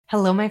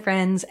Hello, my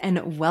friends,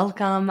 and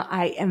welcome.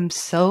 I am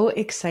so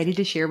excited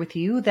to share with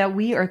you that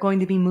we are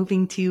going to be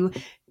moving to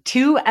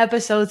 2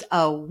 episodes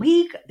a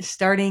week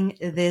starting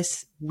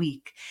this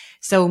week.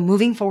 So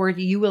moving forward,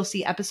 you will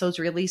see episodes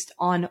released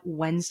on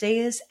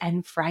Wednesdays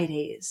and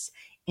Fridays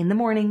in the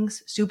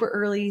mornings, super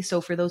early.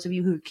 So for those of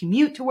you who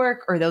commute to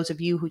work or those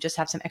of you who just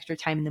have some extra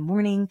time in the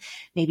morning,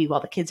 maybe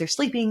while the kids are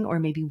sleeping or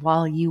maybe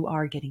while you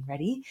are getting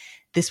ready,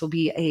 this will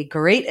be a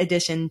great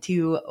addition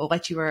to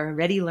what you are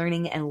already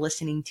learning and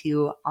listening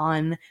to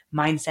on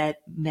mindset,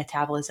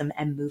 metabolism,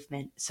 and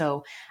movement.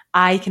 So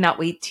I cannot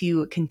wait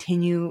to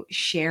continue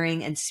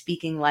sharing and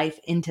speaking life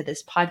into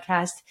this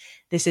podcast.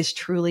 This is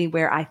truly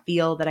where I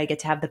feel that I get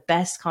to have the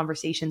best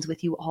conversations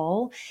with you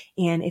all.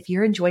 And if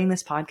you're enjoying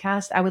this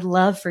podcast, I would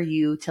love for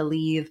you to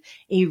leave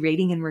a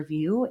rating and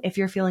review if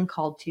you're feeling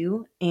called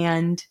to.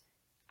 And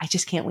I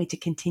just can't wait to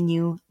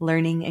continue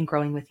learning and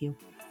growing with you.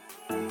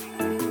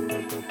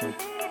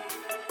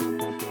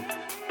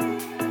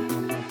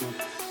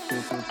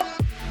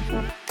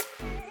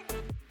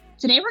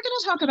 Today, we're going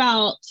to talk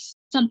about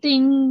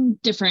something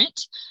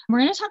different. We're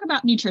going to talk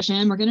about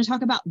nutrition. We're going to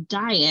talk about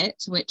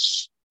diet,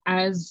 which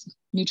as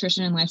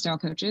nutrition and lifestyle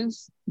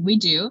coaches, we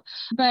do,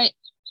 but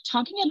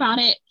talking about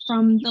it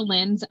from the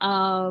lens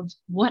of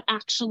what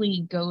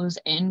actually goes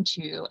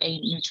into a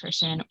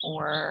nutrition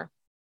or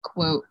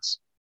quote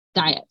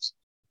diet,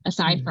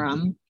 aside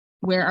from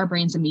where our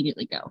brains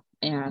immediately go.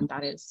 And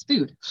that is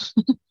food,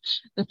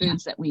 the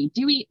foods that we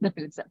do eat, the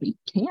foods that we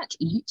can't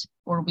eat,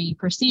 or we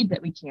perceive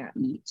that we can't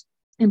eat.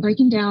 And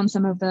breaking down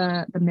some of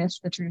the myths,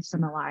 the truths,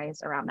 and the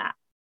lies around that.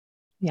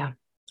 Yeah,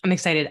 I'm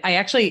excited. I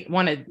actually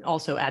want to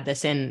also add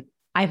this in.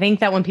 I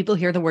think that when people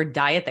hear the word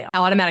diet, they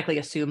automatically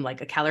assume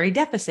like a calorie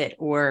deficit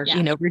or,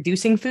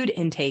 reducing food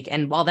intake.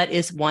 And while that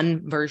is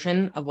one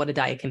version of what a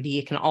diet can be,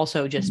 it can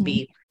also just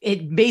be,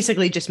 it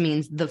basically just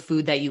means the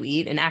food that you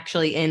eat. And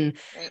actually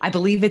I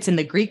believe it's in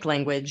the Greek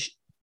language,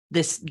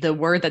 the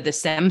word that this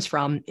stems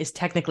from is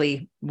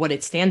technically what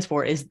it stands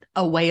for is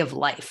a way of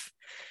life.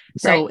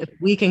 So if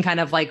we can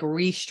kind of like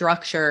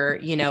restructure,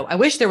 I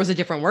wish there was a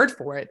different word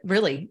for it,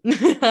 really,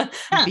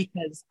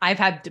 because I've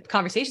had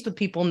conversations with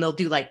people and they'll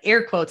do like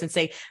air quotes and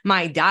say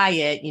my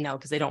diet,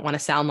 because they don't want to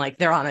sound like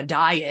they're on a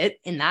diet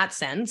in that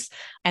sense.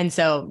 And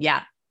so,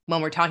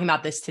 when we're talking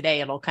about this today,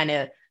 it'll kind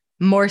of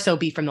more so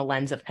be from the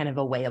lens of kind of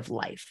a way of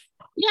life.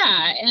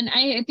 Yeah. And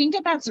I think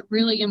that that's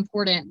really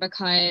important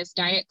because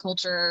diet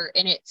culture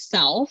in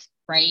itself,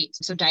 right?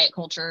 So diet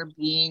culture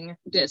being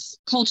this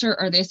culture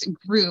or this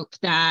group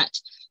that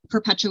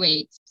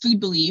perpetuates food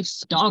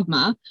beliefs,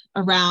 dogma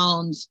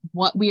around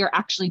what we are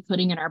actually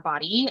putting in our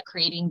body,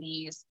 creating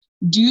these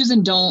do's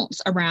and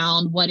don'ts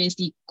around what is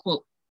the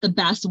quote, the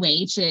best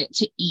way to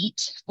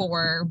eat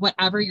for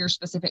whatever your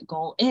specific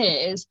goal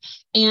is.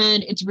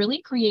 And it's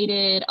really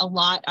created a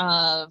lot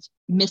of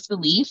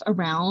misbelief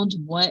around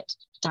what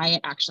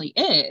diet actually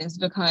is,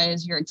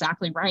 because you're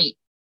exactly right.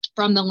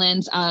 From the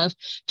lens of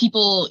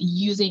people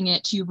using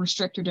it to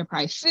restrict or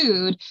deprive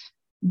food,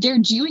 they're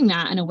doing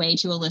that in a way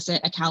to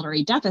elicit a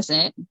calorie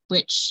deficit,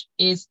 which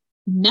is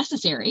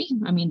necessary.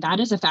 I mean, that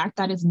is a fact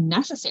that is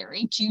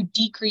necessary to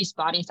decrease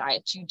body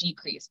size, to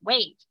decrease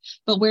weight.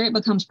 But where it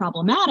becomes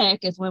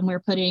problematic is when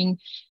we're putting,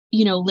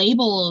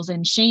 labels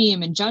and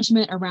shame and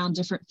judgment around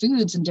different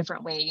foods and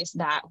different ways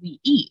that we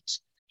eat.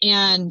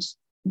 And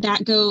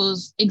that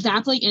goes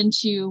exactly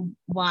into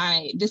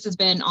why this has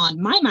been on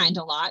my mind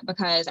a lot,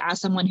 because as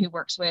someone who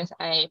works with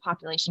a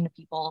population of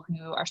people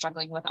who are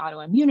struggling with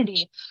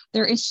autoimmunity,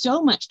 there is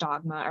so much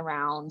dogma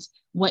around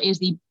what is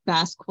the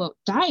best quote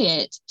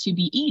diet to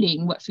be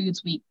eating, what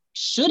foods we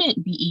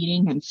shouldn't be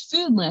eating, and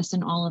food lists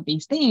and all of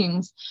these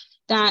things,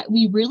 that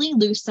we really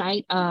lose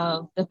sight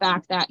of the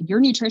fact that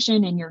your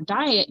nutrition and your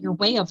diet, your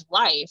way of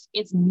life,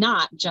 is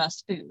not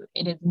just food.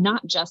 It is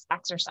not just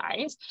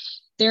exercise.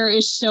 There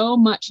is so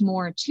much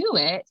more to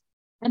it.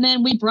 And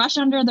then we brush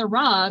under the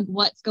rug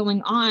what's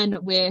going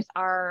on with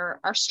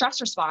our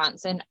stress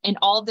response and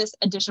all this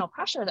additional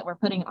pressure that we're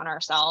putting on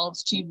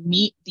ourselves to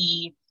meet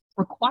the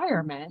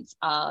requirements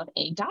of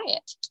a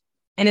diet.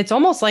 And it's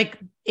almost like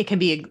it can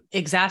be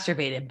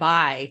exacerbated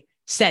by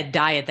said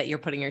diet that you're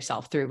putting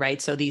yourself through,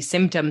 right? So these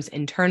symptoms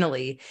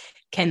internally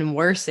can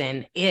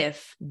worsen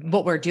if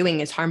what we're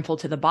doing is harmful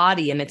to the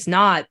body and it's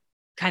not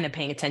kind of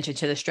paying attention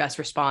to the stress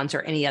response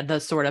or any of the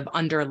sort of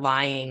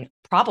underlying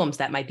problems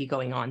that might be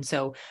going on.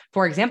 So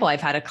for example,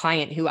 I've had a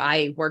client who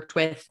I worked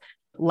with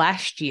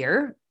last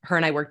year. Her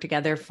and I worked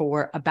together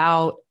for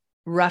about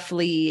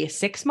roughly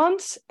 6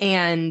 months,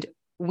 and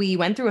we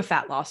went through a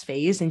fat loss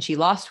phase and she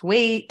lost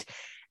weight.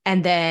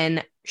 And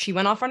then she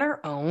went off on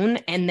her own,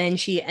 and then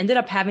she ended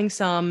up having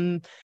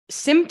some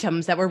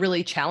symptoms that were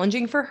really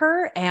challenging for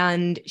her.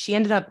 And she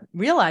ended up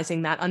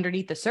realizing that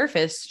underneath the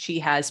surface, she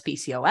has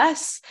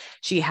PCOS.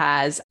 She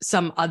has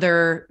some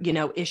other,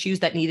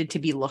 issues that needed to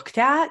be looked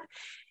at.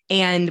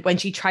 And when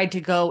she tried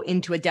to go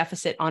into a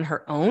deficit on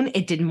her own,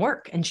 it didn't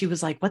work. And she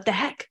was like, what the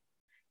heck?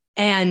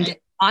 And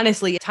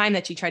honestly, the time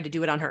that she tried to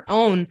do it on her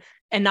own,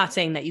 and not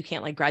saying that you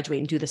can't like graduate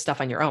and do this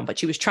stuff on your own, but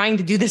she was trying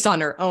to do this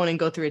on her own and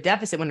go through a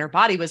deficit when her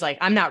body was like,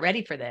 I'm not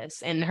ready for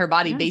this. And her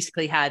body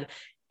basically had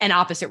an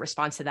opposite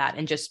response to that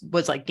and just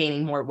was like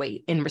gaining more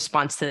weight in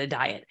response to the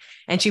diet.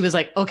 And she was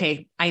like,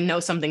 okay, I know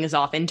something is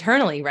off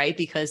internally, right?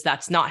 Because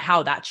that's not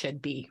how that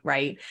should be,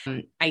 right?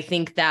 I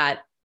think that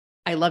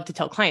I love to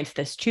tell clients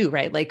this too,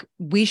 right? Like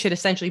we should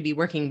essentially be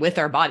working with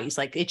our bodies.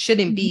 Like it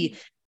shouldn't be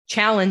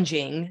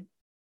challenging.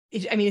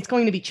 I mean, it's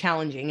going to be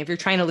challenging. If you're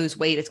trying to lose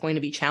weight, it's going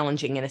to be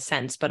challenging in a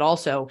sense, but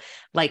also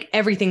like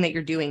everything that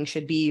you're doing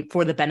should be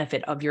for the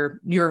benefit of your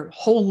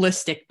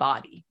holistic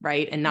body,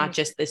 right? And not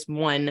just this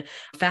one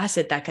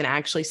facet that can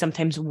actually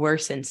sometimes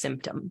worsen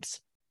symptoms.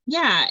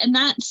 Yeah. And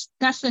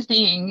that's the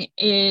thing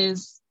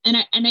is, and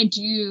I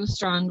do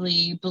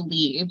strongly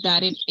believe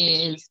that it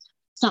is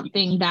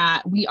something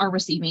that we are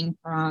receiving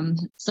from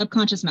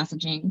subconscious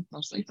messaging,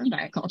 mostly from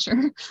diet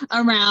culture,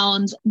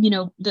 around,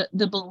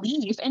 the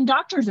belief, and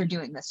doctors are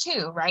doing this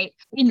too, right?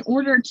 In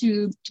order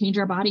to change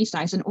our body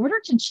size, in order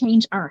to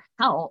change our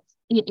health,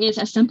 it is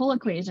a simple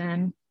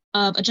equation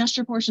of adjust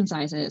your portion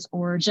sizes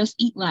or just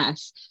eat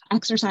less,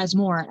 exercise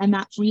more. And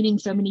that's leading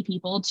so many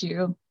people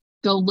to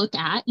go look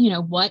at,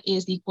 what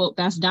is the quote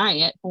best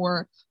diet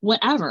for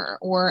whatever,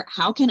 or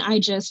how can I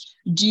just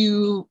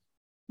do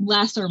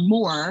less or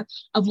more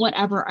of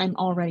whatever I'm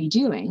already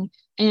doing.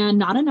 And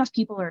not enough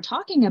people are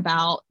talking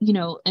about,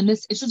 and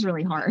this is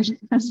really hard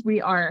because we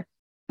are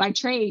by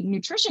trade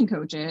nutrition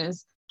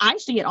coaches. I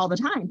see it all the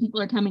time.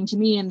 People are coming to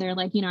me and they're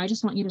like, I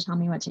just want you to tell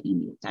me what to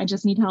eat. I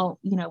just need help,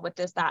 with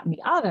this, that, and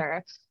the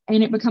other.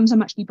 And it becomes a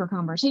much deeper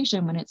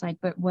conversation when it's like,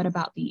 but what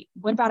about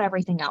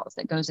everything else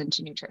that goes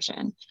into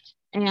nutrition?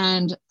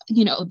 And,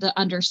 the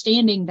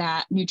understanding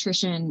that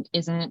nutrition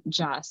isn't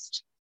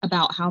just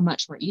about how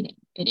much we're eating.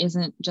 It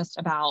isn't just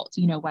about,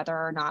 whether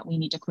or not we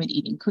need to quit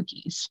eating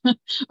cookies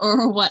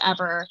or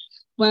whatever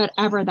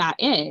that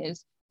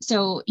is.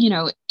 So,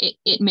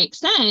 it makes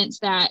sense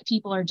that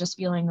people are just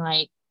feeling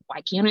like,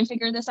 why can't I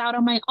figure this out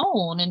on my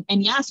own?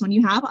 And yes, when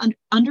you have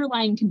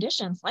underlying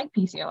conditions like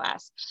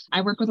PCOS,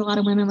 I work with a lot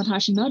of women with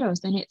Hashimoto's,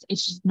 then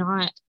it's just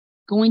not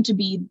going to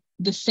be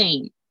the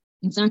same.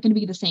 It's not going to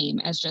be the same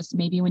as just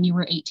maybe when you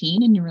were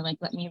 18 and you were like,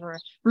 let me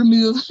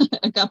remove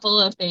a couple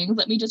of things.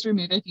 Let me just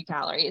remove a few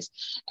calories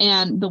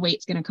and the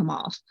weight's going to come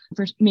off.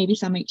 For maybe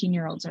some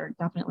 18-year-olds are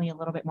definitely a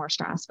little bit more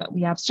stressed, but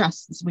we have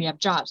stresses, we have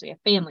jobs, we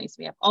have families,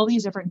 we have all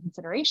these different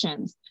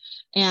considerations.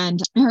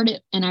 And I heard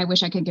it and I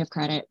wish I could give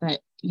credit, but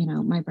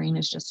my brain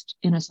is just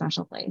in a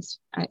special place.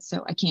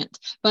 So I can't,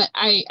 but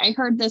I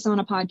heard this on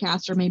a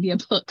podcast or maybe a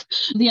book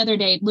the other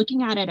day,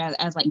 looking at it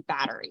as like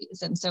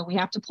batteries. And so we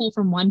have to pull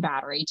from one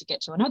battery to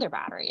get to another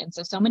battery. And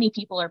so many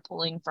people are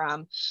pulling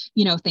from,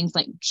 things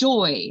like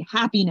joy,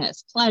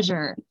 happiness,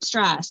 pleasure,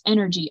 stress,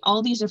 energy,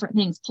 all these different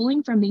things,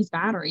 pulling from these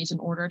batteries in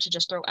order to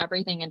just throw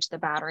everything into the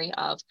battery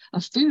of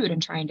food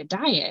and trying to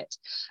diet.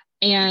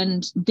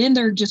 And then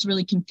they're just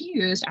really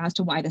confused as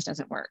to why this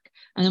doesn't work.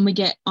 And then we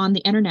get on the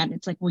internet and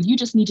it's like, well, you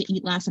just need to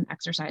eat less and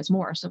exercise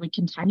more. So we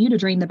continue to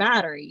drain the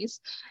batteries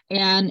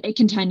and it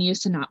continues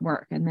to not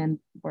work. And then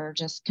we're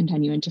just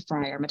continuing to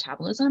fry our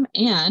metabolism.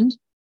 And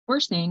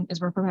worst thing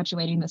is we're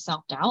perpetuating the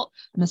self-doubt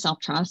and the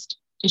self-trust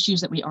issues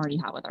that we already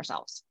have with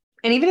ourselves.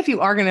 And even if you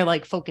are going to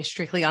like focus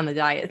strictly on the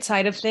diet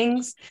side of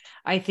things,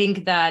 I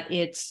think that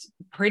it's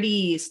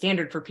pretty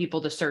standard for people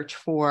to search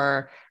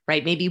for,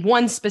 right, maybe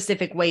one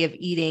specific way of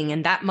eating,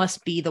 and that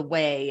must be the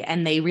way.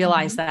 And they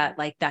realize that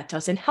like that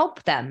doesn't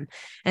help them.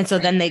 And so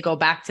then they go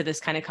back to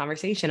this kind of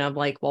conversation of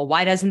like, well,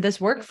 why doesn't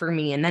this work for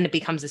me? And then it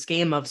becomes this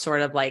game of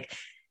sort of like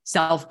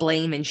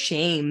self-blame and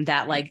shame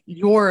that like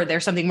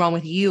there's something wrong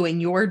with you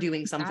and you're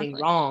doing something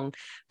wrong,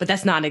 but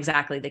that's not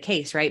exactly the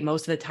case, right?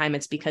 Most of the time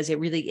it's because it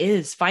really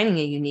is finding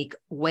a unique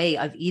way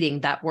of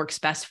eating that works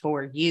best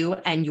for you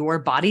and your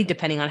body,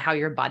 depending on how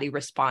your body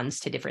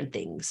responds to different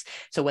things.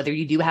 So whether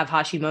you do have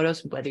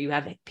Hashimoto's, whether you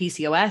have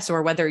PCOS,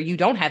 or whether you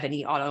don't have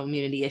any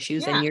autoimmunity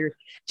issues and you're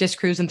just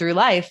cruising through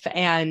life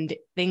and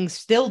things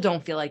still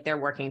don't feel like they're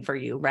working for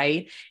you,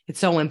 right? It's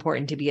so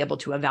important to be able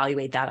to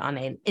evaluate that on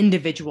an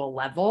individual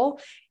level.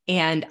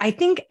 And I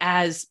think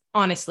as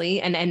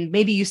honestly, and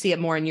maybe you see it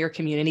more in your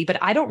community, but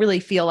I don't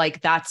really feel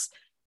like that's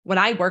when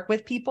I work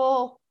with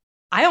people,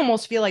 I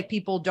almost feel like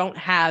people don't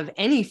have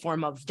any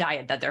form of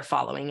diet that they're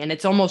following. And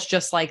it's almost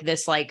just like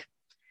this like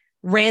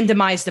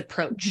randomized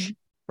approach,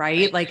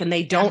 right? Like, and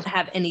they don't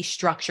have any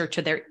structure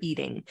to their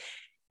eating.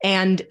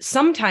 And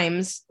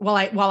sometimes while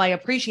I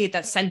appreciate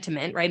that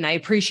sentiment, right? And I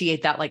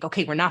appreciate that, like,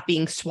 okay, we're not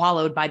being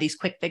swallowed by these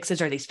quick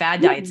fixes or these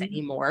fad diets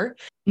anymore.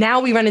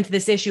 Now we run into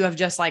this issue of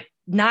just like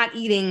not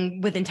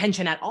eating with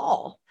intention at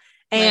all.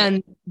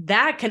 And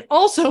that can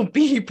also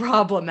be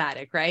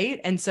problematic, right?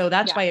 And so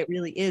that's why it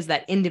really is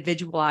that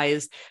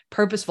individualized,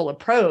 purposeful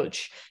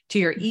approach to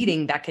your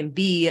eating that can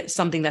be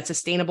something that's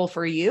sustainable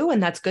for you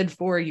and that's good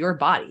for your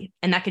body.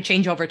 And that could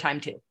change over time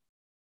too.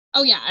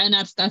 Oh yeah. And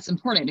that's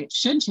important. It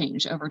should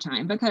change over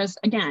time because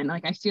again,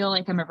 like I feel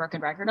like I'm a broken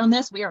record on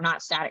this. We are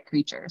not static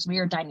creatures. We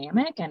are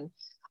dynamic and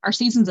our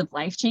seasons of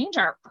life change.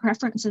 Our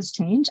preferences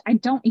change. I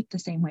don't eat the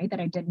same way that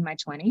I did in my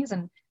 20s.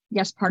 And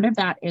Yes, part of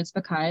that is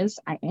because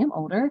I am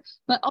older,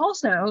 but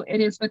also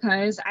it is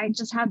because I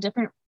just have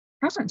different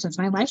preferences.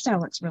 My lifestyle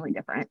looks really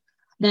different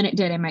than it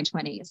did in my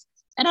 20s.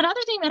 And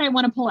another thing that I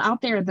want to pull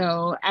out there,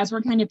 though, as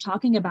we're kind of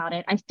talking about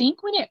it, I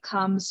think when it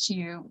comes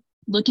to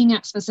looking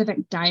at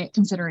specific diet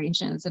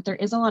considerations, that there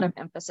is a lot of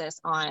emphasis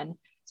on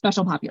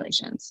special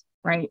populations,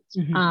 right?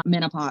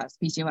 Menopause,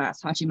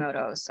 PCOS,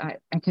 Hashimoto's.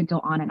 I could go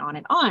on and on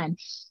and on.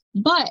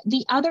 But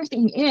the other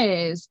thing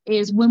is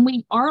when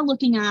we are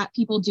looking at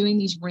people doing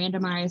these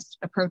randomized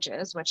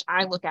approaches, which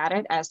I look at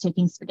it as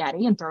taking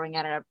spaghetti and throwing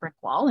it at a brick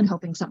wall and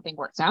hoping something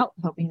works out,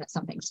 hoping that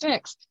something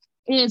sticks,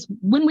 is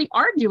when we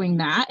are doing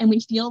that and we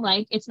feel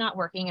like it's not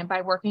working. And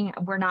by working,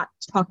 we're not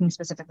talking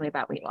specifically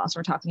about weight loss.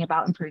 We're talking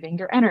about improving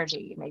your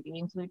energy,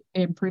 maybe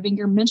improving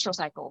your menstrual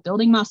cycle,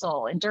 building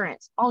muscle,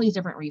 endurance, all these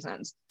different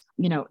reasons.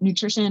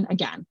 Nutrition,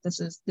 again,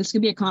 this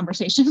could be a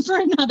conversation for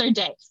another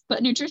day,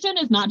 but nutrition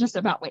is not just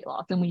about weight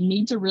loss. And we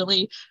need to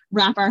really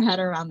wrap our head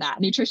around that.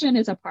 Nutrition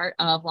is a part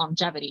of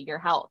longevity, your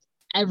health,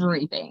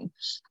 everything.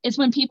 It's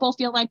when people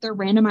feel like their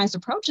randomized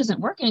approach isn't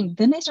working,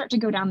 then they start to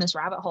go down this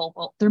rabbit hole.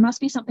 Well, there must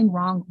be something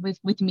wrong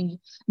with me,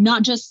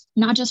 not just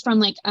from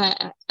like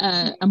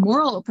a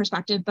moral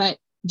perspective, but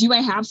do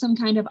I have some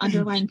kind of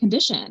underlying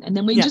condition? And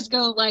then we just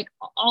go like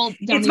all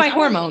down. It's my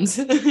hormones.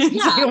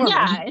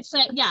 It's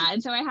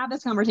and so I have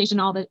this conversation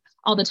all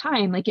the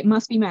time. Like, it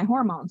must be my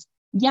hormones.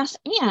 Yes.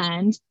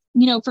 And,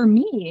 for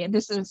me, I'm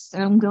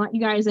going to let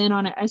you guys in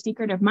on a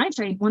secret of my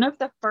trade. One of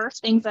the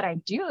first things that I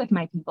do with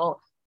my people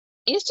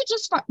is to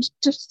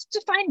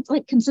just find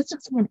like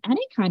consistency in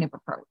any kind of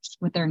approach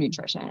with their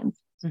nutrition.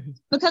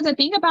 Because I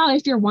think about,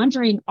 if you're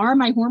wondering, are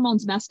my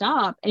hormones messed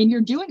up, and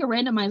you're doing a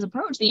randomized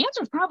approach, the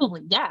answer is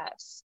probably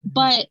yes.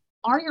 But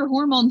are your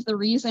hormones the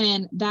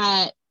reason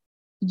that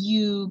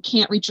you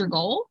can't reach your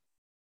goal?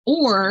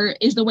 Or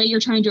is the way you're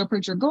trying to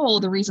approach your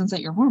goal the reasons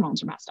that your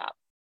hormones are messed up?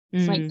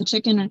 It's like the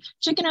chicken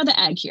or the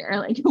egg here,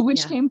 like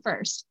which came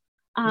first?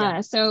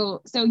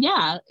 So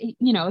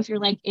if you're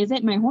like, is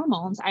it my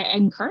hormones? I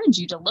encourage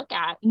you to look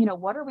at,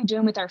 what are we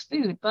doing with our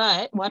food,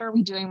 but what are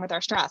we doing with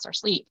our stress, our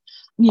sleep,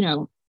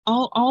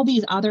 all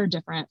these other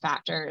different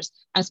factors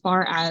as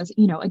far as,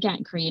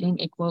 again, creating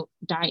a quote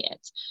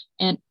diet.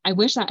 And I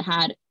wish that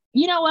had,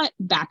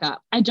 back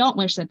up. I don't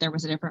wish that there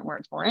was a different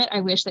word for it.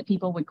 I wish that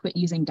people would quit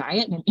using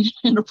diet in an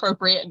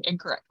inappropriate and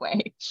incorrect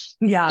way.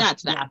 Yeah.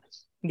 That's that.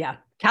 Yeah.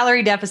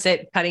 Calorie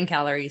deficit, cutting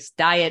calories,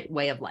 diet,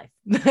 way of life.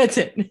 That's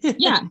it.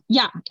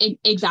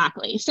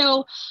 Exactly.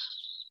 So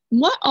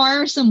what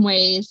are some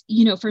ways,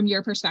 from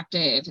your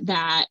perspective,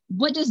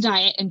 what does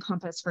diet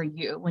encompass for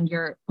you when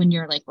you're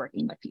like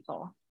working with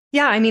people?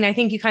 Yeah. I mean, I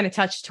think you kind of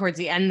touched towards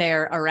the end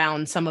there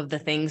around some of the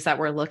things that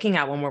we're looking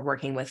at when we're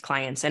working with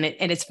clients. And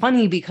it's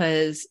funny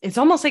because it's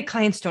almost like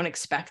clients don't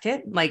expect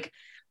it. Like,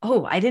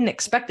 oh, I didn't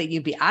expect that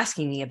you'd be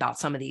asking me about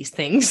some of these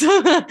things.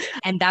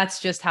 And that's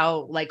just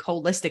how like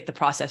holistic the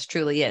process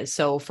truly is.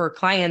 So for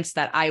clients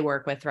that I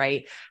work with,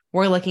 right,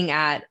 we're looking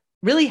at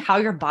really how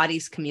your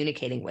body's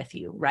communicating with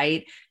you,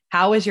 right?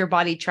 How is your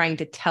body trying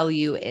to tell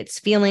you it's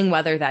feeling,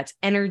 whether that's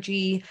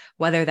energy,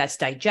 whether that's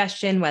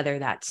digestion, whether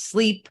that's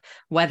sleep,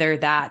 whether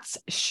that's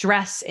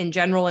stress in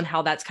general, and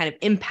how that's kind of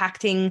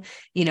impacting,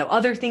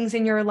 other things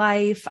in your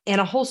life, and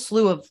a whole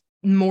slew of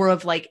more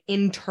of like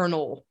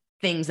internal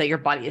things that your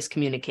body is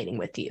communicating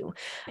with you.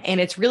 And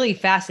it's really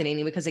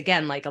fascinating because,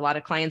 again, like a lot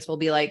of clients will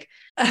be like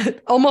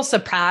almost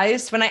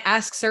surprised when I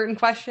ask certain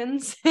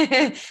questions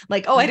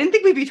like, oh, I didn't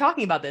think we'd be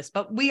talking about this,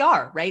 but we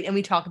are, right? And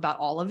we talk about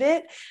all of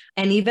it.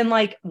 And even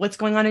like what's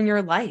going on in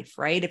your life,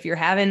 right? If you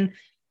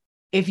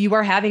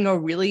are having a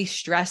really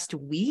stressed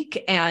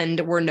week and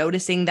we're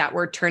noticing that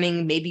we're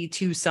turning maybe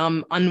to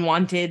some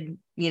unwanted,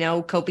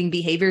 coping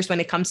behaviors when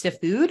it comes to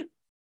food,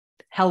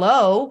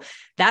 hello,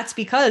 that's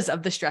because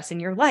of the stress in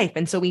your life.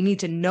 And so we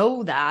need to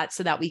know that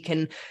so that we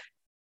can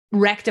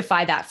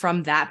rectify that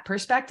from that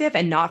perspective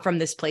and not from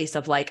this place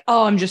of like,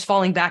 oh, I'm just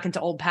falling back into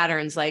old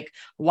patterns. Like,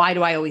 why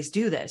do I always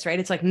do this? Right.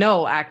 It's like,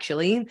 no,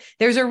 actually,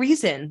 there's a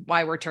reason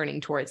why we're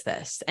turning towards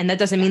this. And that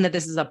doesn't mean that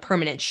this is a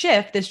permanent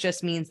shift. This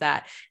just means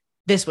that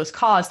this was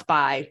caused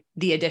by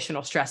the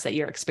additional stress that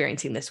you're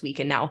experiencing this week.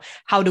 And now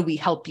how do we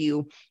help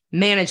you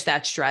manage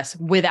that stress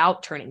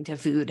without turning to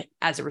food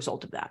as a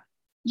result of that?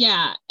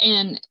 Yeah.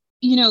 And,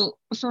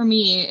 for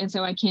me, and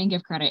so I can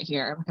give credit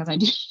here because I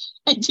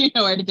do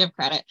know where to give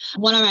credit.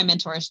 One of my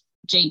mentors,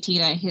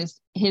 JT,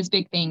 his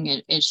big thing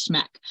is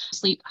SHMEC: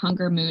 sleep,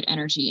 hunger, mood,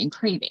 energy, and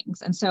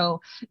cravings. And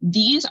so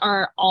these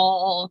are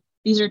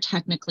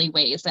technically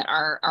ways that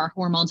our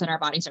hormones in our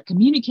bodies are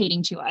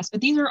communicating to us,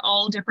 but these are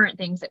all different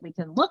things that we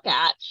can look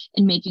at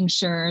in making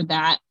sure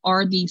that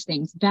are these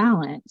things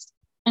balanced.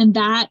 And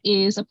that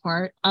is a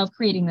part of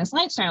creating this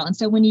lifestyle. And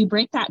so when you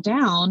break that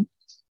down,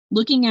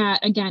 looking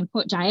at, again,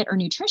 quote, diet or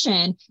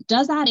nutrition,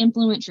 does that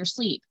influence your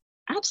sleep?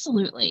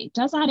 Absolutely.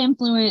 Does that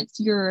influence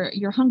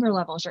your hunger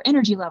levels, your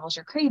energy levels,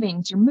 your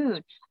cravings, your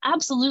mood?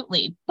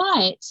 Absolutely.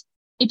 But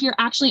if you're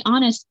actually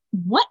honest,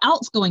 what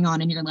else going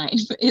on in your life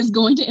is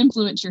going to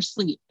influence your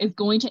sleep, is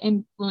going to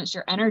influence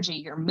your energy,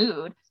 your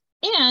mood,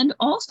 and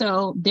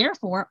also,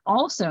 therefore,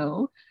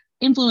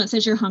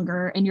 influences your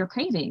hunger and your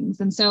cravings.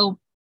 And so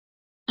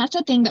that's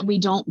a thing that we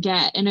don't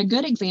get. And a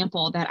good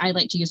example that I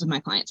like to use with my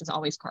clients is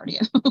always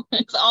cardio.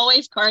 It's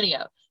always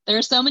cardio. There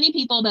are so many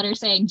people that are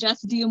saying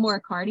just do more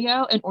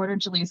cardio in order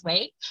to lose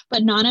weight,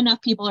 but not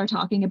enough people are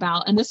talking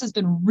about, and this has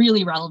been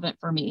really relevant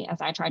for me as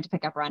I tried to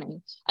pick up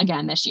running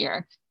again this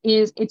year,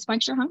 is it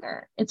spikes your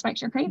hunger. It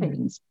spikes your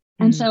cravings.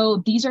 Mm-hmm. And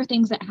so these are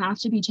things that have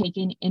to be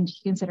taken into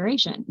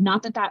consideration.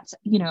 Not that that's,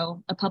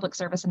 a public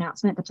service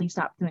announcement to please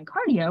stop doing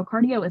cardio.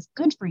 Cardio is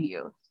good for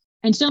you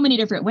in so many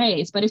different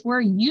ways. But if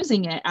we're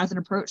using it as an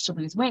approach to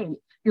lose weight,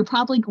 you're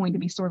probably going to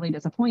be sorely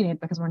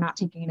disappointed because we're not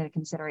taking into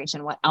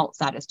consideration what else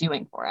that is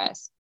doing for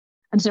us.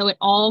 And so it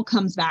all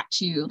comes back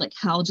to like,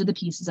 how do the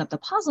pieces of the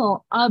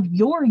puzzle of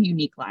your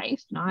unique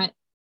life, not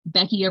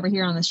Becky over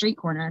here on the street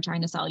corner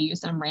trying to sell you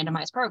some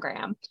randomized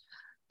program,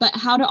 but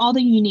how do all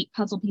the unique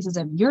puzzle pieces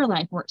of your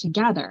life work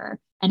together?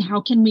 And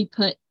how can we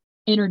put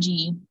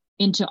energy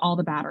into all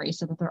the batteries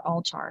so that they're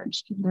all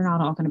charged? They're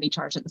not all going to be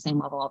charged at the same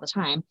level all the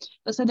time,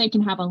 but so they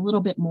can have a little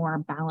bit more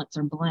balance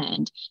or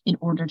blend in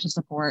order to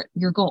support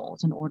your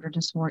goals, in order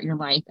to support your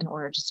life, in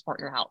order to support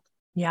your health.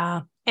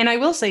 Yeah. And I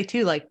will say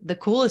too, like the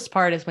coolest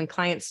part is when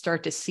clients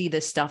start to see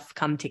this stuff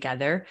come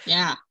together.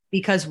 Yeah.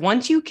 Because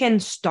once you can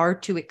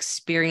start to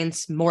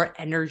experience more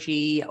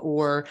energy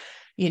or,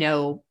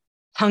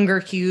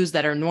 hunger cues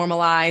that are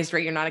normalized,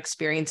 right? You're not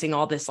experiencing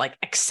all this like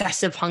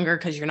excessive hunger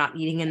because you're not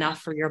eating enough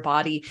for your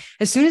body.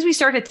 As soon as we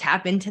start to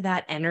tap into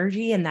that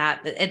energy and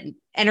that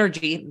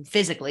energy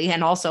physically,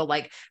 and also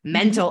like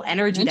mental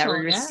energy that we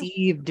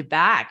received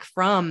back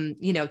from,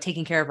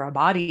 taking care of our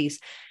bodies,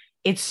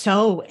 it's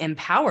so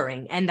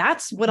empowering. And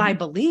that's what I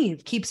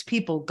believe keeps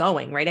people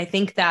going, right? I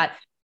think that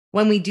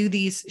when we do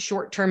these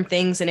short-term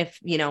things, and if,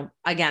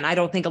 again, I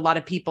don't think a lot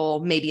of people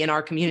maybe in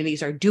our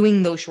communities are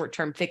doing those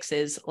short-term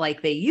fixes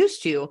like they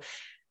used to,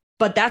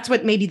 but that's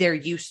what maybe they're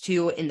used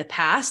to in the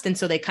past. And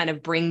so they kind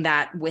of bring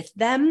that with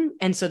them.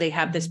 And so they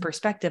have this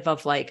perspective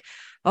of like,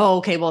 oh,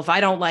 okay, well, if I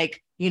don't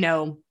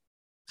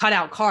cut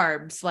out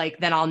carbs, like,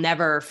 then I'll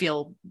never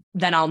feel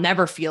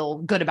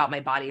good about my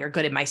body or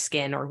good in my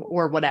skin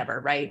or whatever.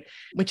 Right.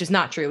 Which is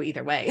not true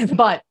either way,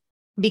 but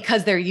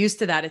because they're used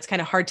to that, it's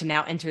kind of hard to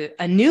now enter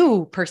a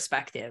new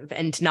perspective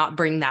and to not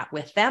bring that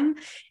with them.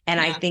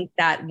 And I think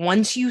that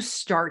once you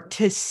start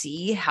to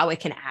see how it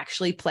can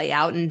actually play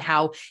out and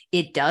how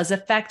it does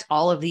affect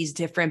all of these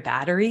different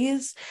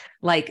batteries,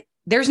 like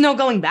there's no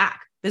going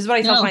back. This is what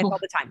I tell clients all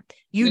the time.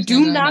 You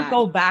do not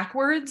go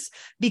backwards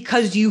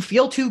because you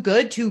feel too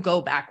good to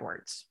go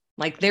backwards.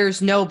 Like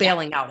there's no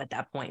bailing out at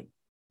that point.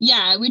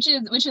 Yeah, which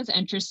is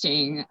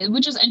interesting.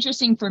 Which is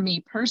interesting for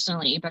me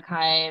personally,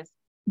 because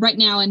right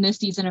now in this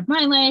season of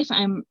my life,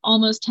 I'm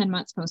almost 10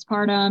 months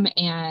postpartum.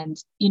 And,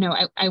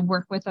 I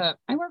work with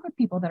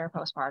people that are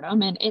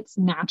postpartum, and it's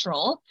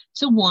natural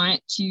to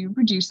want to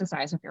reduce the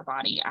size of your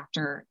body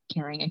after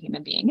carrying a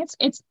human being.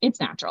 It's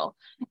natural.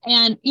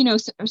 And,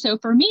 so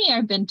for me,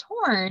 I've been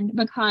torn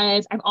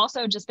because I've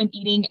also just been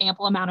eating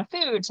ample amount of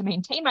food to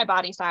maintain my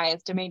body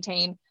size, to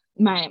maintain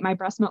my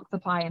breast milk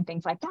supply and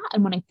things like that.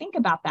 And when I think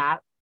about that,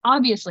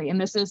 obviously, and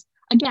this is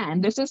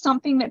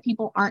something that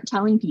people aren't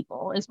telling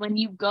people, is when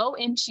you go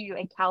into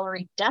a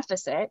calorie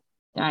deficit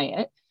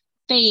diet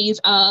phase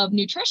of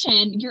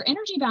nutrition, your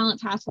energy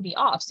balance has to be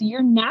off. So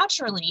you're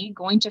naturally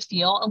going to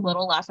feel a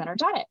little less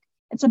energetic.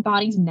 It's a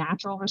body's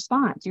natural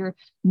response. You're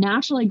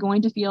naturally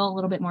going to feel a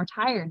little bit more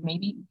tired,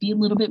 maybe be a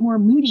little bit more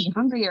moody,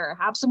 hungrier,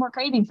 have some more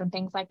cravings and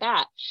things like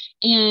that.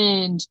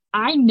 And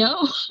I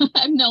know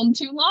I've known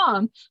too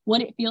long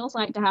what it feels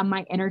like to have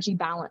my energy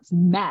balance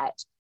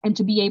met and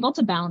to be able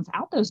to balance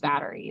out those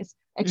batteries,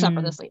 except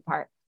for the sleep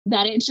part,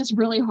 that it's just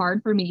really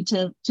hard for me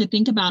to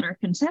think about or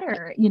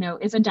consider,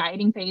 is a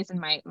dieting phase in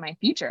my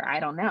future. I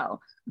don't know,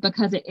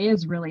 because it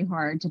is really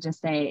hard to just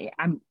say,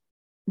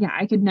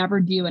 I could never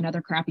do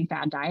another crappy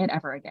fad diet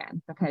ever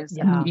again, because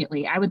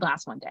immediately I would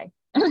last one day,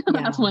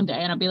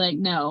 and I'd be like,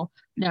 no,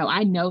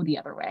 I know the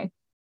other way.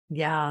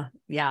 Yeah.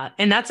 Yeah.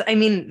 And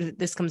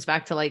this comes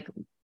back to like,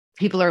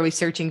 people are always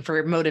searching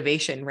for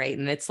motivation, right?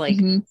 And it's like,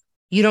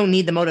 you don't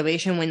need the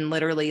motivation when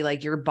literally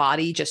like your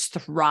body just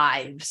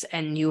thrives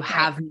and you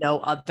have no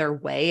other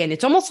way. And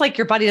it's almost like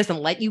your body doesn't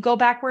let you go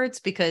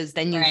backwards, because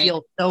then you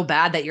feel so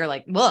bad that you're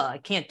like, well, I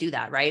can't do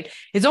that. Right.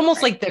 It's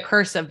almost like the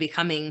curse of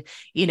becoming,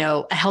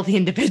 a healthy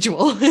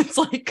individual. It's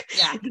like,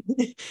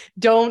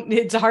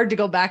 it's hard to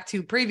go back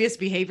to previous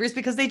behaviors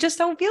because they just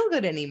don't feel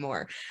good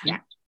anymore. Yeah.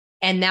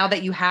 And now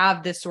that you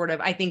have this sort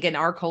of, I think in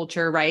our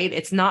culture, right,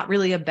 it's not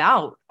really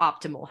about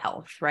optimal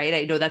health, right?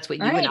 I know that's what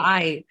you and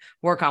I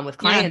work on with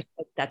clients,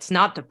 but that's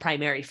not the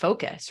primary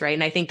focus, right?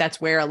 And I think that's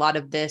where a lot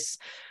of this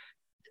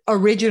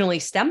originally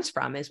stems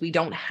from, is we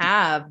don't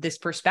have this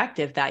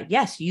perspective that,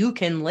 yes, you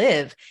can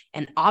live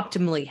an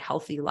optimally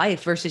healthy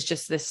life versus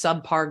just this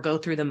subpar go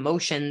through the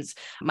motions.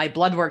 My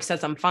blood work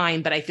says I'm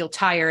fine, but I feel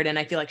tired and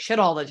I feel like shit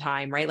all the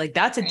time, right? Like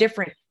that's a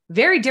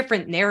very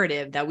different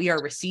narrative that we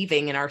are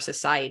receiving in our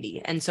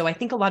society. And so I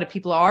think a lot of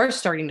people are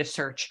starting to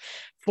search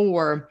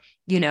for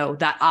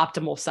that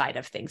optimal side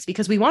of things,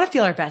 because we want to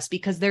feel our best,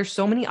 because there's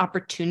so many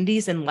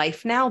opportunities in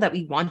life now that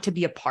we want to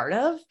be a part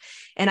of.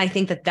 And I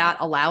think that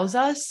allows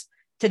us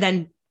to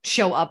then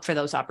show up for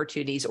those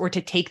opportunities, or to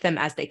take them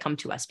as they come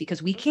to us,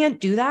 because we can't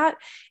do that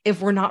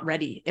if we're not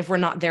ready, if we're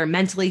not there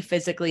mentally,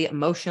 physically,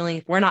 emotionally.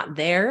 If we're not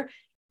there,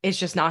 it's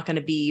just not going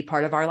to be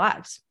part of our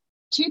lives.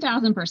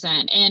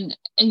 2000%. And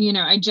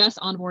I just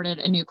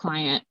onboarded a new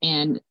client,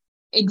 and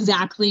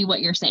exactly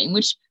what you're saying,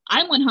 which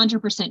I'm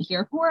 100%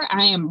 here for.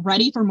 I am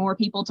ready for more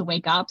people to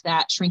wake up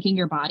that shrinking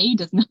your body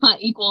does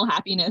not equal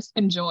happiness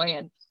and joy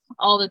and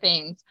all the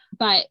things.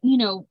 But,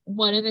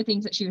 one of the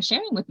things that she was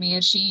sharing with me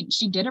is she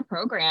did a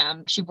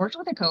program. She worked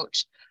with a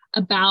coach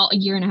about a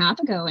year and a half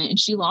ago, and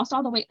she lost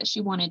all the weight that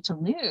she wanted to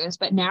lose.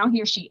 But now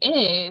here she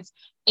is,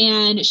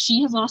 and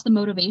she has lost the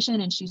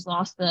motivation, and she's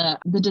lost the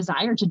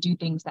desire to do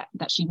things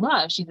that she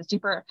loves. She's a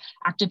super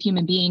active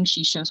human being.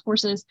 She shows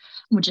horses,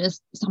 which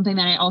is something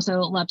that I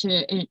also love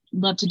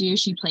to do.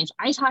 She plays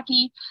ice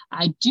hockey.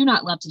 I do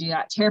not love to do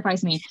that. It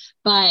terrifies me.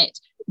 But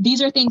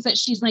these are things that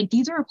she's like,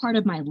 these are a part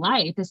of my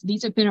life.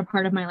 These have been a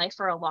part of my life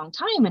for a long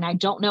time. And I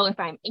don't know if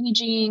I'm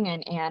aging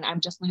and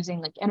I'm just losing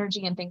like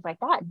energy and things like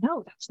that.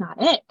 No, that's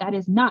not it. That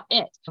is not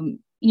it. And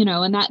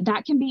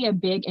that can be a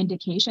big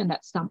indication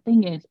that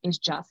something is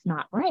just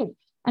not right.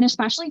 And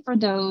especially for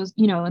those,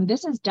 and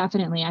this is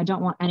definitely, I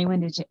don't want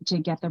anyone to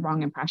get the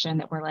wrong impression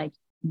that we're like,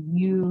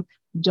 you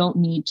don't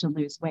need to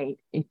lose weight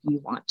if you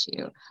want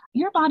to.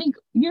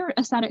 Your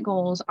aesthetic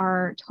goals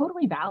are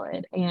totally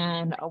valid.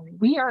 And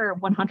we are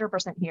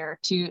 100% here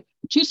to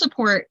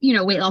support,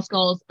 weight loss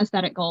goals,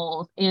 aesthetic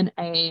goals in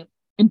a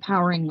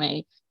empowering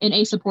way, in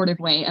a supportive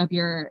way of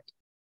your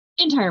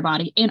entire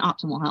body in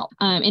optimal health.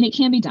 And it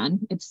can be done.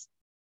 It's,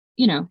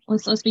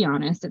 let's be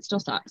honest, it still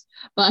sucks,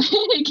 but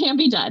it can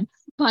be done.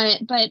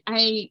 But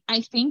I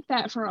think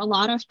that for a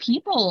lot of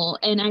people,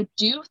 and I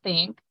do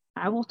think,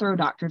 I will throw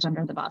doctors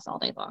under the bus all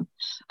day long.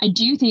 I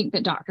do think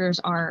that doctors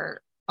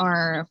are,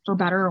 for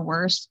better or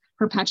worse,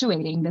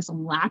 perpetuating this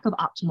lack of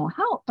optimal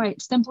health by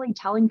simply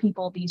telling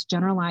people these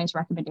generalized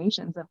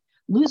recommendations of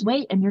lose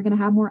weight and you're going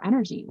to have more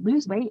energy,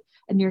 lose weight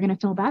and you're going to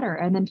feel better.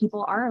 And then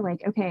people are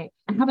like, okay,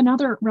 I have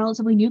another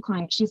relatively new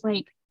client. She's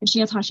like, and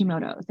she has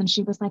Hashimoto's. And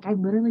she was like, I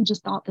literally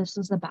just thought this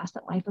was the best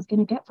that life was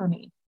going to get for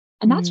me.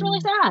 And that's really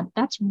sad.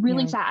 That's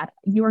really sad.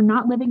 You are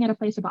not living at a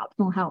place of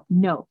optimal health.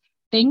 No.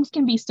 Things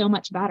can be so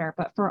much better,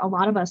 but for a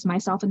lot of us,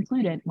 myself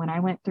included, when I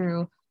went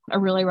through a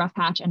really rough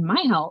patch in my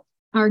health,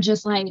 are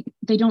just like,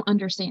 they don't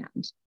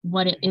understand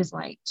what it is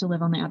like to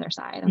live on the other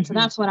side. And so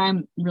that's what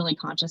I'm really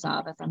conscious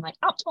of, is I'm like,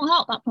 optimal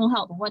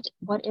health.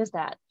 What is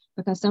that?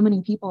 Because so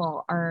many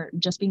people are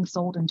just being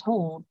sold and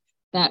told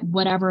that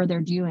whatever they're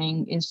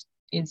doing is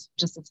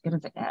just as good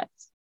as it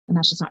gets. And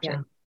that's just not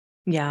true.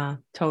 Yeah,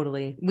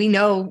 totally. We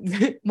know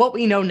what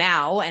we know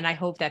now. And I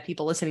hope that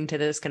people listening to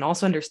this can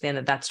also understand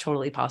that that's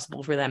totally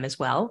possible for them as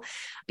well,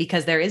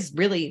 because there is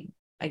really,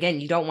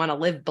 again, you don't want to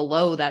live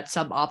below that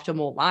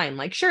suboptimal line.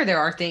 Like, sure, there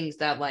are things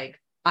that like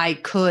I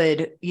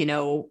could,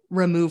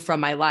 remove from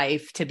my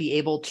life to be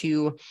able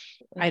to,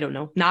 I don't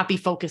know, not be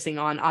focusing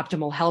on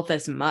optimal health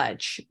as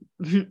much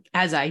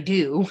as I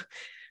do,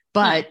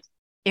 but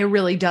it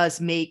really does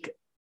make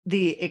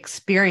the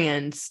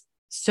experience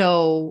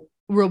so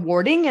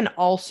rewarding. And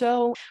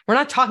also, we're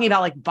not talking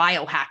about like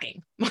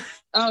biohacking.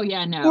 Oh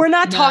yeah, no. We're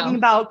not talking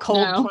about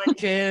cold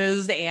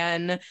plunges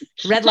and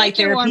red light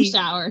therapy. Warm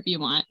shower if you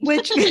want.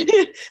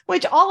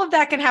 which all of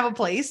that can have a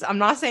place. I'm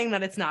not saying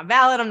that it's not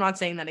valid. I'm not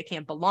saying that it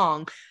can't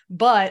belong,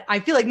 but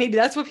I feel like maybe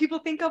that's what people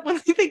think of when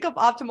they think of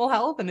optimal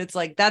health. And it's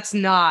like, that's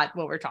not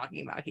what we're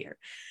talking about here.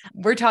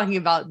 We're talking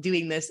about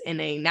doing this in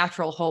a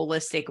natural,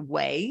 holistic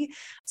way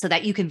so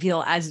that you can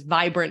feel as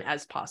vibrant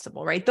as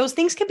possible, right? Those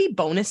things can be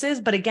bonuses,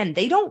 but again,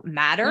 they don't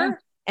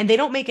matter and they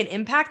don't make an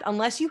impact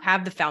unless you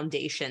have the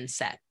foundation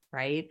set.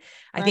 Right.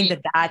 I think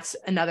that that's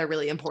another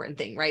really important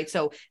thing. Right.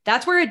 So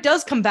that's where it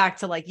does come back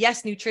to like,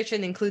 yes,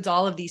 nutrition includes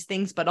all of these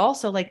things, but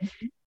also like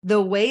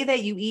the way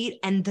that you eat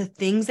and the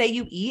things that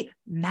you eat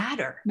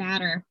matter.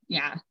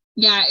 Yeah.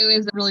 Yeah. It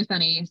was really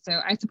funny. So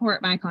I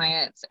support my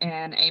clients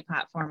in a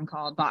platform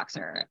called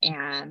Boxer.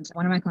 And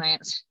one of my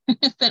clients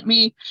sent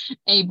me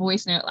a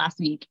voice note last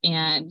week,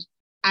 and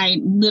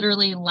I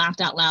literally laughed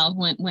out loud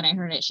when I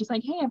heard it. She's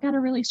like, hey, I've got a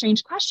really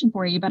strange question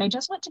for you, but I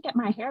just went to get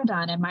my hair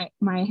done. And my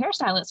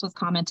hairstylist was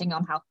commenting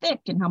on how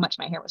thick and how much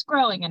my hair was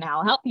growing and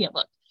how healthy it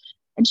looked.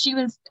 And she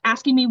was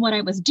asking me what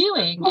I was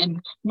doing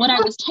and what I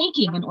was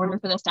taking in order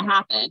for this to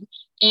happen.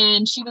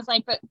 And she was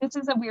like, but this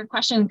is a weird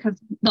question because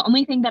the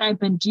only thing that I've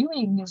been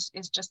doing is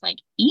just like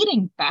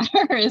eating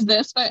better. Is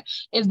this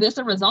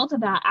a result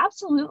of that?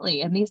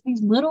 Absolutely. And these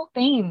little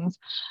things,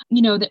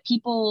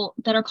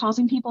 that are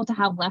causing people to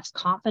have less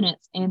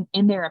confidence in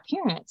their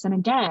appearance. And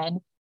again,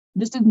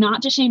 this is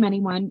not to shame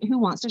anyone who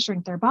wants to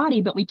shrink their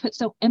body, but we put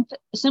so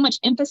much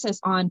emphasis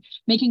on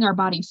making our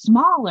body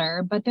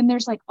smaller. But then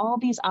there's like all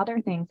these other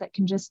things that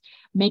can just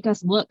make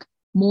us look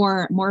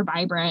more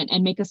vibrant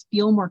and make us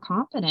feel more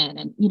confident.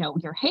 And,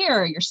 your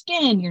hair, your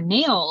skin, your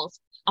nails,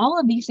 All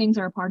of these things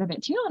are a part of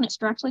it too. And it's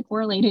directly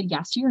correlated,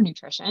 yes, to your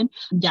nutrition,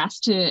 yes,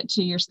 to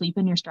your sleep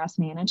and your stress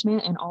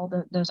management and all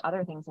those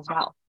other things as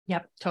well.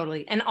 Yep,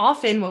 totally. And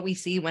often what we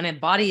see when a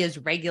body is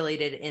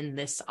regulated in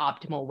this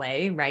optimal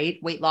way, right?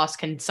 Weight loss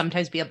can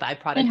sometimes be a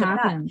byproduct It of that.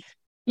 happens.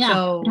 Yeah, it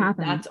So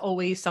happens. that's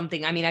always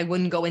something. I mean, I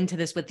wouldn't go into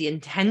this with the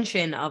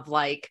intention of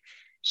like,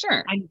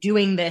 Sure. I'm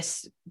doing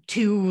this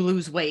to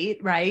lose weight,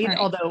 right? Right.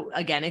 Although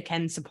again, it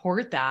can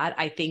support that.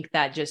 I think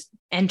that just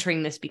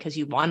entering this because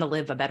you want to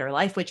live a better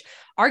life, which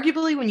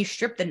arguably when you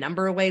strip the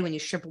number away, when you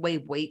strip away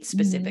weight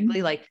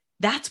specifically, like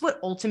that's what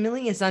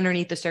ultimately is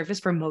underneath the surface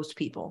for most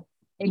people.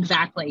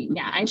 Exactly.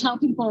 Yeah. I tell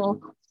people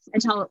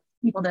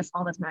this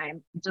all the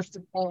time, just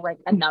to pull like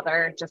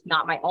another, just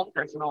not my own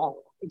personal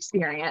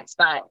experience,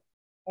 but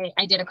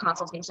I did a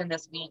consultation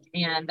this week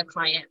and the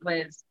client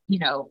was,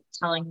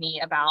 telling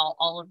me about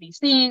all of these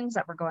things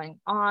that were going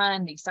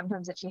on, these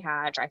symptoms that she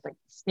had, dry flaky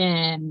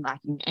skin,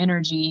 lacking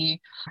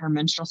energy, her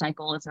menstrual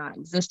cycle is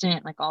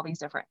non-existent, like all these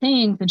different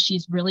things. And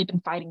she's really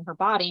been fighting her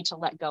body to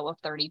let go of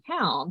 30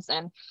 pounds.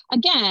 And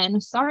again,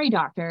 sorry,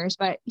 doctors,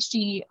 but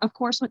she, of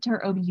course, went to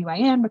her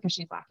OBGYN because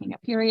she's lacking a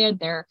period.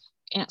 Their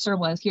answer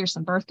was, here's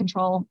some birth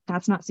control.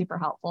 That's not super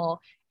helpful.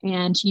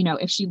 And,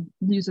 if she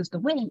loses the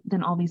weight,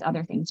 then all these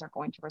other things are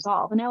going to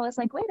resolve. And I was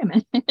like, wait a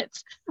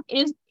minute,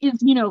 is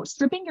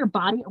stripping your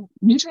body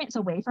nutrients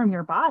away from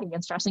your body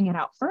and stressing it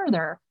out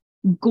further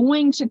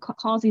going to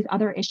cause these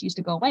other issues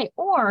to go away?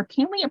 Or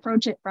can we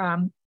approach it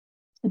from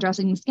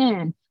addressing the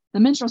skin,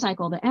 the menstrual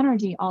cycle, the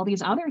energy, all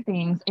these other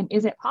things? And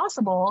is it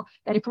possible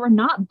that if we're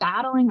not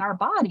battling our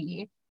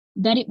body,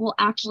 that it will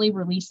actually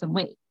release some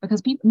weight?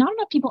 Because not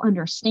enough people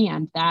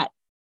understand that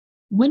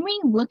when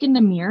we look in the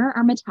mirror,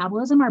 our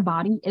metabolism, our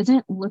body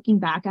isn't looking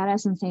back at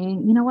us and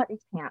saying, you know what,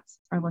 these pants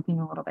are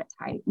looking a little bit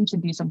tight. We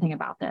should do something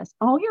about this.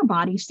 All your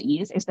body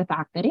sees is the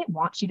fact that it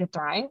wants you to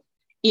thrive.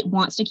 It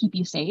wants to keep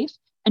you safe.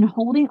 And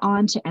holding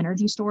on to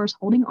energy stores,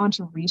 holding on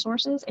to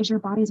resources is your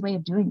body's way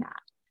of doing that.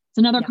 It's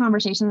another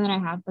conversation that I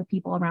have with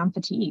people around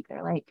fatigue.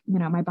 They're like,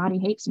 my body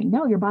hates me.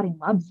 No, your body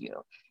loves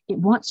you. It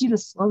wants you to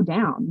slow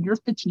down. Your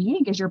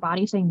fatigue is your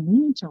body saying, we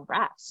need to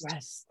rest.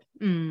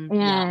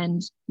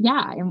 And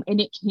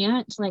it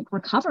can't like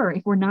recover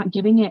if we're not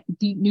giving it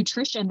the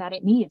nutrition that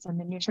it needs. And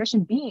the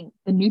nutrition being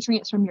the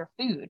nutrients from your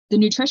food, the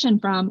nutrition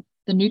from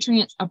the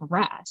nutrients of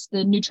rest,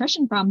 the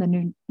nutrition from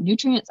the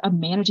nutrients of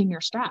managing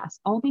your stress.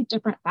 All these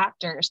different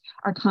factors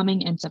are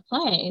coming into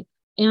play,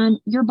 and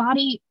your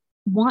body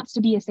wants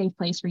to be a safe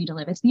place for you to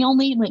live. It's the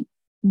only like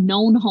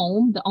known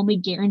home, the only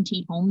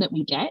guaranteed home that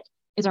we get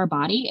is our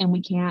body. And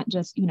we can't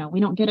just,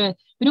 we don't get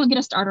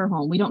a starter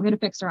home. We don't get a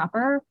fixer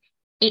upper.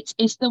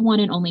 It's the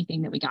one and only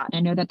thing that we got. And I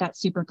know that that's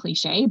super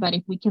cliche, but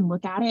if we can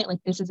look at it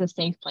like this is a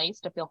safe place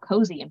to feel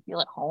cozy and feel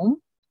at home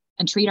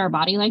and treat our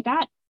body like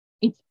that,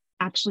 it's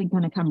actually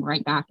going to come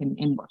right back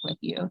and work with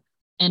you.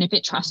 And if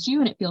it trusts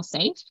you and it feels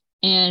safe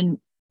and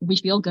we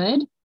feel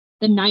good,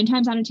 then 9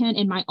 times out of 10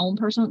 in my own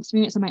personal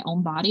experience in my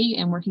own body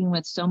and working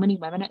with so many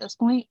women at this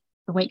point,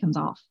 the weight comes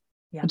off.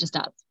 It just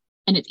does.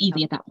 And it's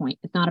easy at that point.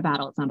 It's not a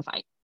battle. It's not a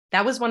fight.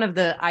 That was one of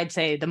I'd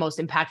say the most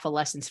impactful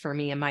lessons for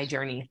me in my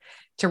journey,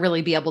 to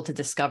really be able to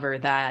discover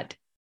that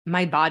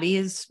my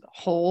body's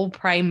whole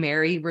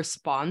primary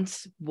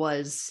response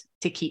was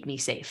to keep me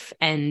safe.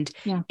 And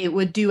it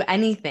would do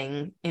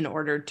anything in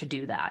order to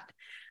do that.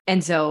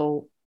 And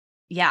so,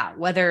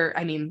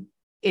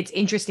 it's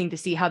interesting to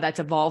see how that's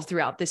evolved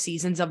throughout the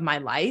seasons of my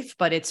life,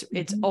 but it's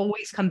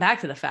always come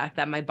back to the fact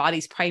that my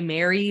body's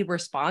primary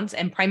response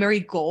and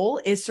primary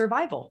goal is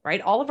survival, right?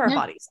 All of our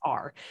bodies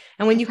are.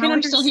 And when you can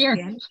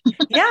understand,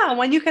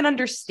 when you can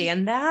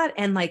understand that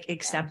and like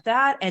accept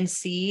that and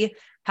see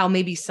how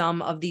maybe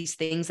some of these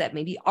things that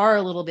maybe are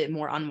a little bit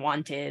more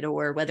unwanted,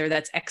 or whether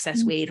that's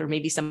excess weight or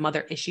maybe some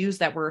other issues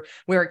that we're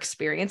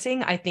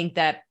experiencing, I think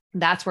that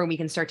that's where we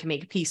can start to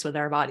make peace with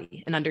our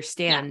body and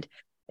understand,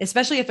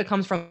 especially if it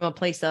comes from a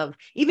place of,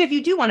 even if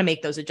you do want to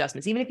make those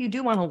adjustments, even if you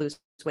do want to lose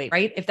weight,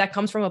 right? If that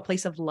comes from a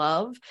place of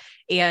love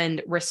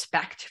and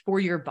respect for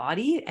your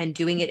body and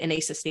doing it in a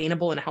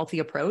sustainable and healthy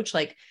approach,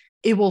 like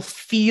it will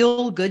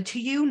feel good to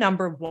you.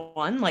 Number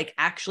one, like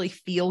actually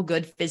feel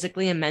good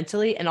physically and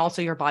mentally. And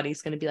also your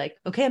body's going to be like,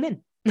 okay, I'm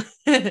in.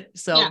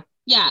 So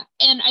yeah.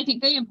 And I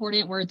think the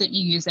important word that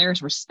you use there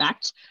is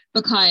respect,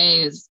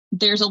 because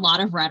there's a lot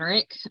of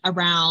rhetoric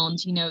around,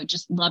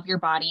 just love your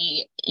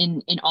body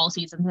in all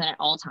seasons and at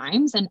all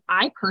times. And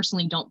I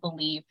personally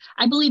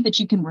I believe that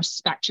you can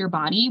respect your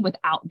body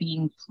without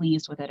being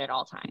pleased with it at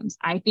all times.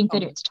 I think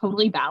that it's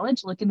totally valid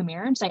to look in the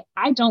mirror and say,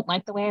 I don't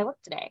like the way I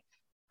look today.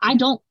 I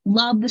don't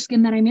love the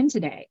skin that I'm in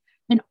today.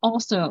 And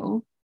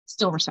also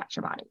still respect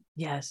your body.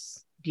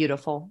 Yes.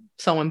 Beautiful.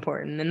 So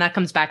important. And that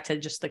comes back to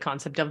just the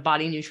concept of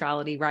body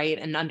neutrality, right?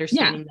 And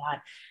understanding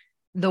that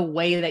the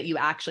way that you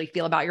actually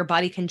feel about your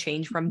body can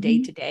change from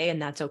day to day.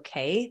 And that's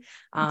okay.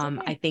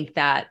 I think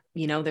that,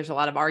 there's a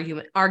lot of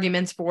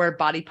arguments for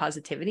body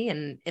positivity.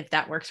 And if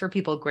that works for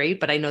people,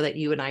 great. But I know that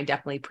you and I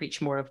definitely preach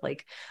more of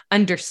like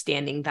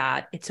understanding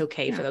that it's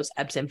okay for those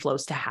ebbs and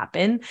flows to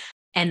happen.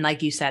 And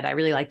like you said, I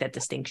really like that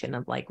distinction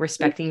of like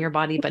respecting your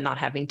body, but not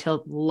having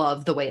to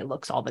love the way it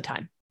looks all the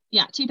time.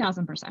 Yeah,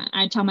 2000%.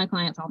 I tell my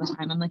clients all the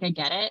time, I'm like, I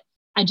get it.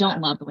 I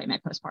don't love the way my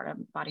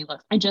postpartum body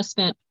looks. I just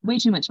spent way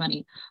too much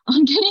money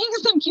on getting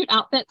some cute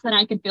outfits that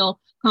I could feel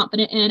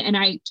confident in. And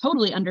I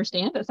totally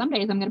understand that some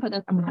days I'm going to put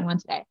this, I'm going one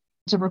today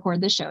to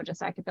record this show just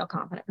so I could feel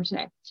confident for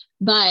today.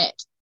 But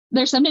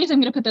there's some days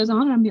I'm going to put those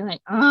on and I'm be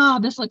like, oh,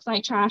 this looks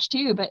like trash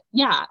too. But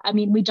yeah, I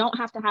mean, we don't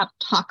have to have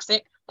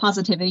toxic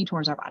positivity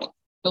towards our body,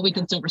 but we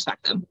can still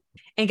respect them.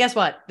 And guess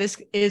what?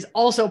 This is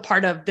also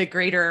part of the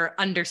greater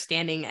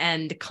understanding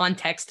and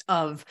context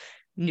of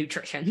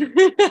nutrition,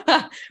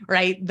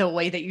 right? The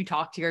way that you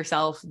talk to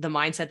yourself, the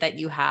mindset that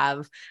you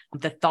have,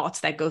 the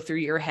thoughts that go through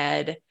your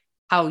head,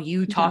 how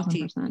you talk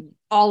 1000%. to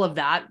all of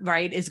that,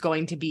 right, is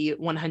going to be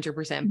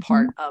 100%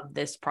 part of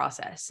this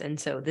process. And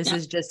so this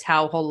is just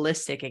how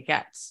holistic it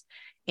gets.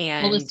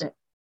 And holistic,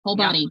 whole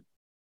body,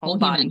 whole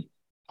body,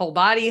 whole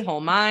body,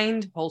 whole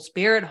mind, whole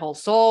spirit, whole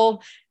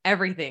soul,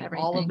 everything.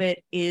 All of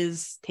it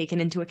is taken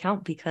into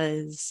account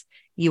because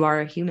you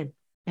are a human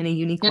and a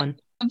unique one.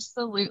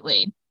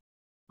 Absolutely.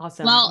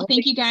 Awesome. Well,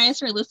 thank you guys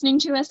for listening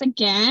to us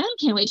again.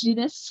 Can't wait to do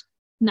this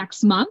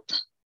next month.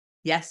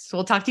 Yes.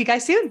 We'll talk to you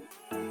guys soon.